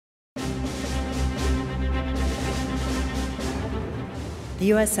The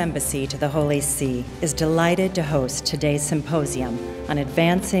U.S. Embassy to the Holy See is delighted to host today's symposium on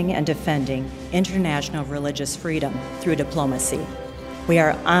advancing and defending international religious freedom through diplomacy. We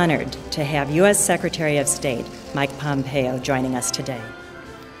are honored to have U.S. Secretary of State Mike Pompeo joining us today.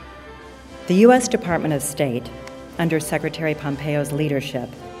 The U.S. Department of State, under Secretary Pompeo's leadership,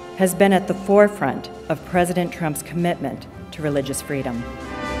 has been at the forefront of President Trump's commitment to religious freedom.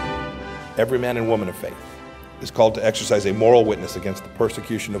 Every man and woman of faith is called to exercise a moral witness against the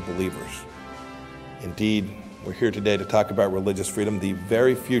persecution of believers. Indeed, we're here today to talk about religious freedom. The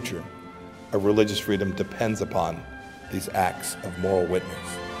very future of religious freedom depends upon these acts of moral witness.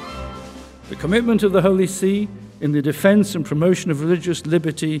 The commitment of the Holy See in the defense and promotion of religious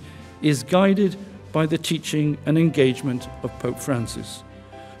liberty is guided by the teaching and engagement of Pope Francis,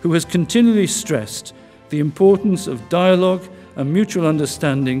 who has continually stressed the importance of dialogue and mutual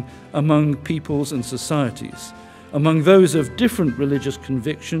understanding among peoples and societies, among those of different religious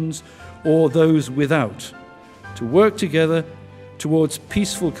convictions or those without, to work together towards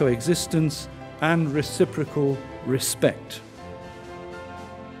peaceful coexistence and reciprocal respect.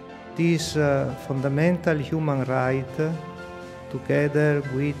 This fundamental human right, together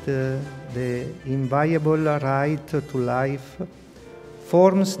with the inviolable right to life,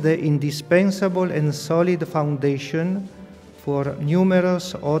 forms the indispensable and solid foundation for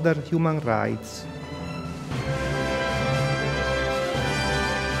numerous other human rights.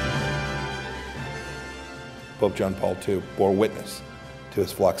 Pope John Paul II bore witness to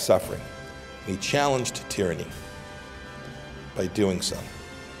his flock's suffering. He challenged tyranny. By doing so,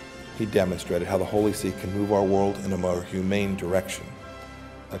 he demonstrated how the Holy See can move our world in a more humane direction,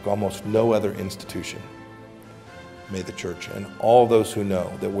 like almost no other institution. May the Church and all those who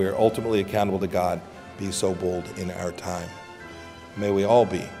know that we are ultimately accountable to God be so bold in our time. May we all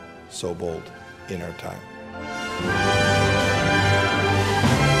be so bold in our time.